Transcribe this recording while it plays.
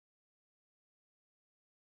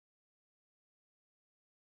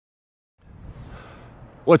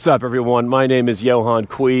What's up, everyone? My name is Johan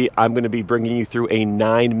Quie. I'm going to be bringing you through a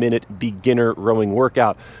 9-minute beginner rowing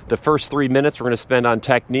workout. The first 3 minutes we're going to spend on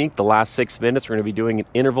technique. The last 6 minutes we're going to be doing an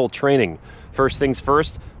interval training. First things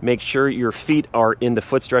first, make sure your feet are in the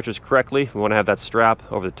foot stretchers correctly. We want to have that strap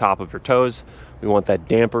over the top of your toes. We want that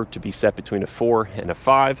damper to be set between a 4 and a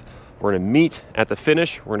 5. We're going to meet at the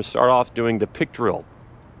finish. We're going to start off doing the pick drill.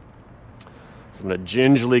 So I'm going to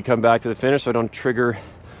gingerly come back to the finish so I don't trigger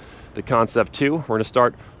the concept 2. We're going to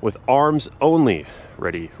start with arms only.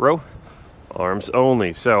 Ready, row. Arms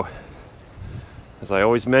only. So, as I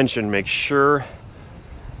always mention, make sure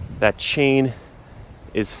that chain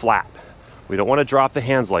is flat. We don't want to drop the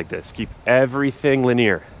hands like this. Keep everything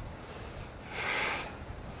linear.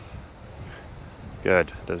 Good.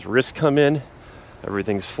 Those wrists come in.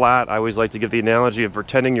 Everything's flat. I always like to give the analogy of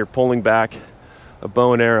pretending you're pulling back a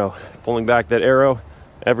bow and arrow. Pulling back that arrow,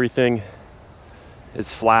 everything is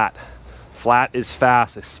flat. Flat is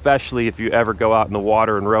fast, especially if you ever go out in the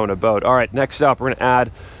water and row in a boat. All right, next up, we're going to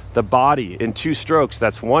add the body in 2 strokes.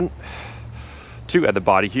 That's 1, 2. Add the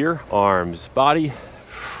body here. Arms, body,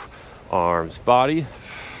 arms, body.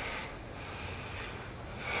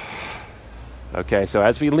 Okay, so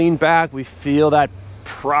as we lean back, we feel that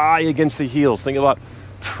pry against the heels. Think about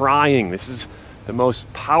prying. This is the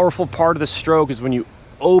most powerful part of the stroke, is when you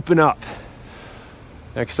open up.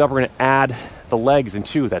 Next up, we're going to add the legs in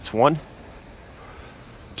 2. That's 1,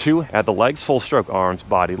 2. Add the legs, full stroke. Arms,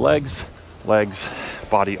 body, legs, legs,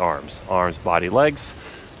 body, arms, arms, body, legs,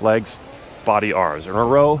 legs, body, arms. In a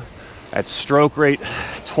row at stroke rate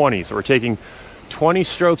 20. So we're taking 20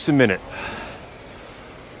 strokes a minute.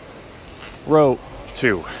 Row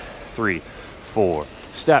 2, 3, 4.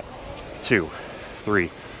 Step 2, 3,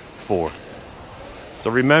 4. So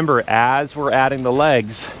remember, as we're adding the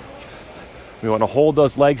legs, we want to hold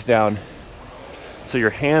those legs down so your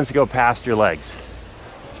hands go past your legs.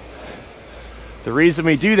 The reason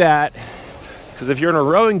we do that, because if you're in a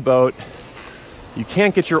rowing boat, you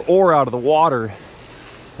can't get your oar out of the water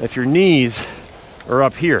if your knees are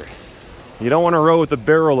up here. You don't want to row with the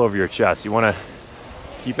barrel over your chest. You want to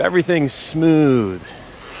keep everything smooth.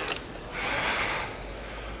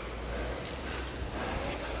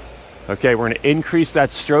 Okay, we're going to increase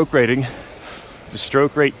that stroke rating to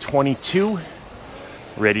stroke rate 22.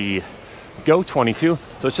 Ready, go, 22.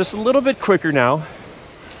 So it's just a little bit quicker now.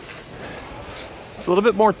 It's a little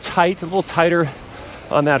bit more tight, a little tighter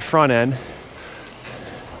on that front end.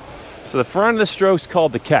 So the front of the stroke's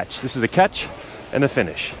called the catch. This is the catch and the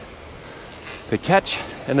finish. The catch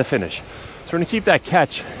and the finish. So we're going to keep that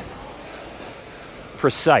catch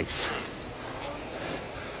precise.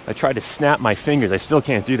 I tried to snap my fingers. I still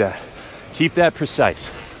can't do that. Keep that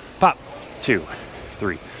precise. Pop, 2,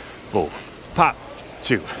 3, 4. Pop,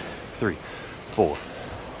 2, 3, 4.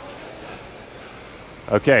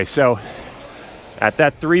 Okay, so at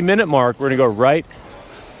that 3-minute mark, we're going to go right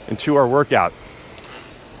into our workout.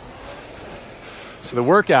 So the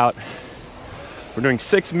workout, we're doing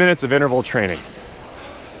 6 minutes of interval training.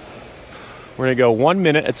 We're going to go 1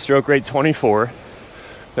 minute at stroke rate 24,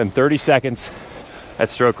 then 30 seconds at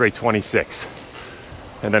stroke rate 26,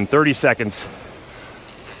 and then 30 seconds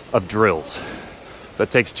of drills. So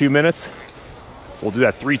that takes 2 minutes. We'll do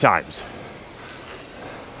that 3 times.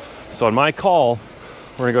 So on my call,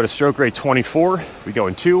 we're going to go to stroke rate 24. We go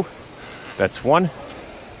in 2. That's 1,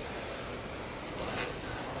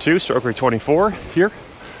 2. Stroke rate 24. Here.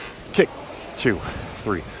 Kick. 2,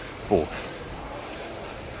 3, 4.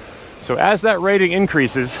 So as that rating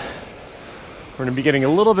increases, we're going to be getting a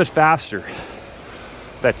little bit faster.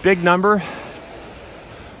 That big number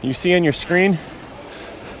you see on your screen,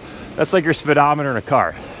 that's like your speedometer in a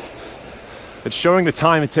car. It's showing the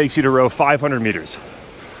time it takes you to row 500 meters.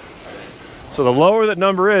 So the lower that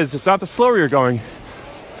number is, it's not the slower you're going,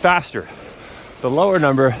 faster. The lower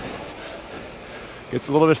number gets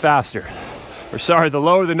a little bit faster. Or sorry, the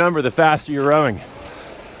lower the number, the faster you're rowing.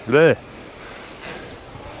 Blech.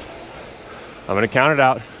 I'm going to count it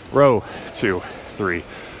out. Row 2, 3,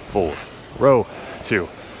 4. Row 2,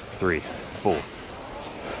 3, 4.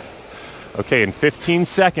 Okay, in 15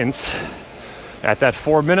 seconds, at that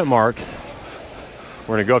 4-minute mark,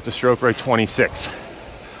 we're going to go up to stroke rate 26.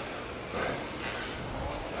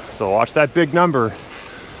 So watch that big number.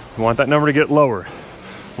 We want that number to get lower.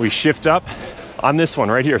 We shift up on this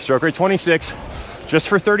one right here, stroke rate 26, just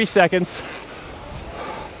for 30 seconds.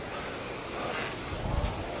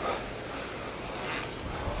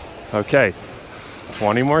 Okay,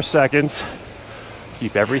 20 more seconds.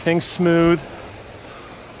 Keep everything smooth.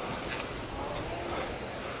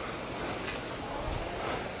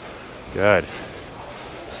 Good.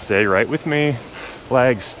 Stay right with me.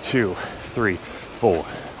 Legs, 2, 3, 4,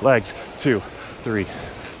 legs, 2, 3.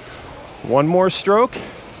 One more stroke,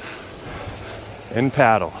 and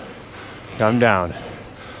paddle. Come down.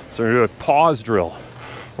 So we're gonna do a pause drill.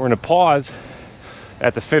 We're gonna pause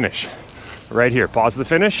at the finish. Right here, pause at the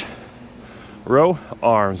finish. Row,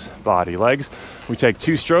 arms, body, legs. We take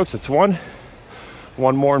 2 strokes, that's 1.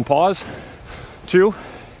 1 more and pause. 2,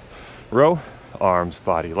 row, arms,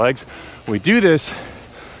 body, legs. We do this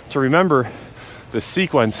to remember the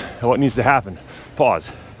sequence of what needs to happen. Pause.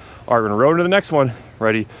 All right, we're gonna row to the next one.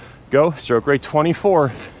 Ready, go. Stroke rate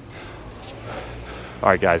 24. All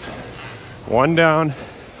right, guys. 1 down,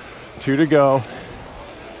 2 to go.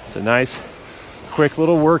 It's a nice, quick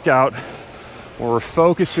little workout where we're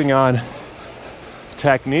focusing on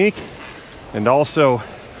technique and also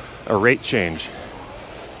a rate change.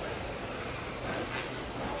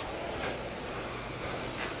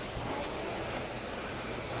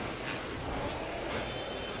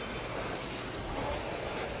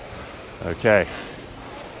 Okay,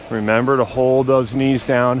 remember to hold those knees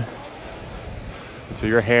down until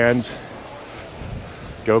your hands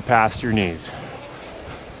go past your knees.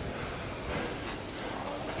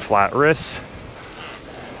 Flat wrists.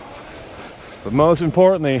 But most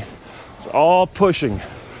importantly, it's all pushing.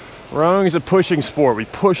 Rowing is a pushing sport. We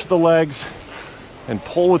push the legs and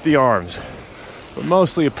pull with the arms, but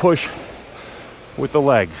mostly a push with the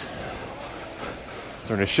legs.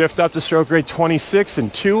 So we're gonna shift up to stroke rate 26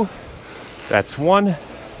 and 2. That's 1,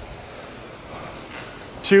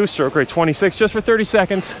 2, stroke rate 26, just for 30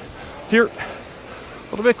 seconds. Here, a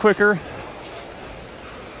little bit quicker.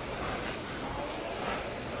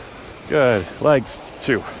 Good, legs,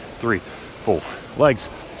 2, 3, 4, legs,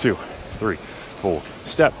 2, 3, 4,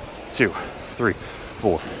 step, 2, 3,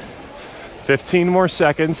 4. 15 more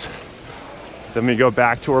seconds, then we go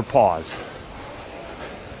back to our pause.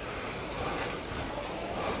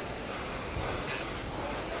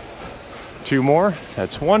 Two more,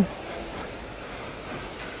 that's 1,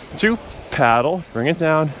 2, paddle, bring it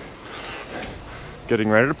down. Getting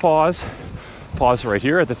ready to pause. Pause right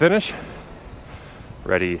here at the finish.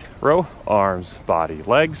 Ready, row, arms, body,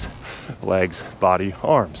 legs, legs, body,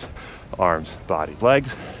 arms, arms, body,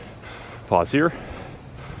 legs. Pause here.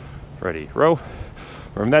 Ready, row.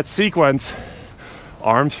 Remember that sequence.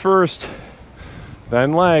 Arms first,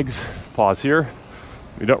 then legs. Pause here.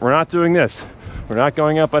 We're not doing this. We're not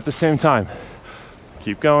going up at the same time.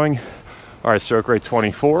 Keep going. All right, stroke rate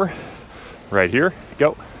 24. Right here,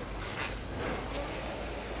 go.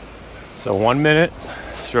 So 1 minute,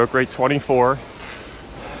 stroke rate 24.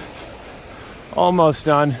 Almost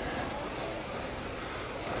done.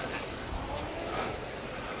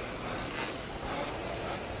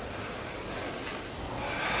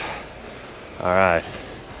 All right,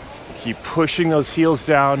 keep pushing those heels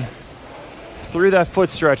down through that foot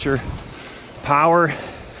stretcher. Power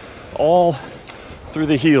all through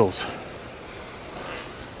the heels.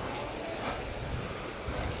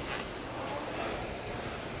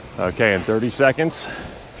 Okay, in 30 seconds,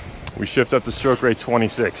 we shift up to stroke rate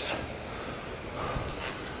 26.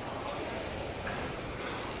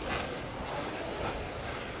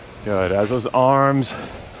 Good, as those arms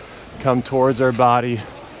come towards our body,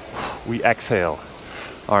 we exhale.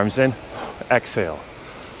 Arms in, exhale.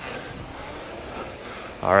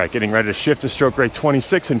 All right, getting ready to shift to stroke rate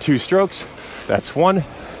 26 in 2 strokes. That's 1,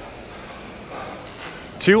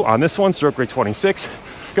 2 on this one, stroke rate 26.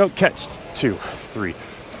 Go, catch, 2, 3,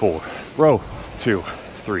 4, row, 2,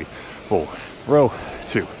 3, 4, row,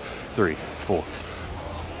 2, 3, 4.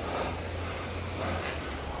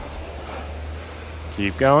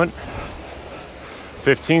 Keep going.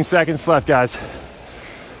 15 seconds left, guys.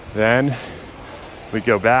 Then we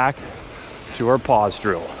go back to our pause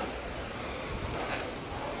drill.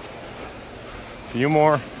 Few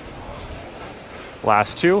more.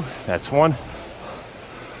 Last 2. That's 1,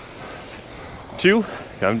 2.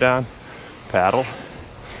 Come down. Paddle.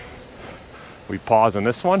 We pause on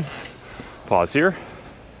this one. Pause here.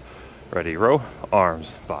 Ready, row.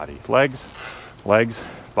 Arms, body, legs. Legs,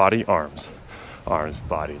 body, arms. Arms,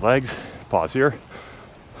 body, legs. Pause here.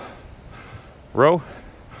 Row.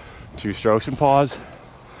 2 strokes and pause.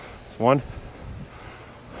 It's 1,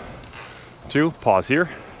 2. Pause here.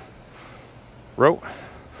 Row.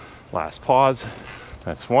 Last pause.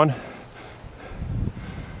 That's 1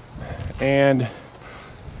 and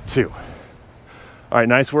 2. All right,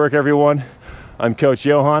 nice work, everyone. I'm Coach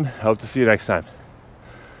Johan. Hope to see you next time.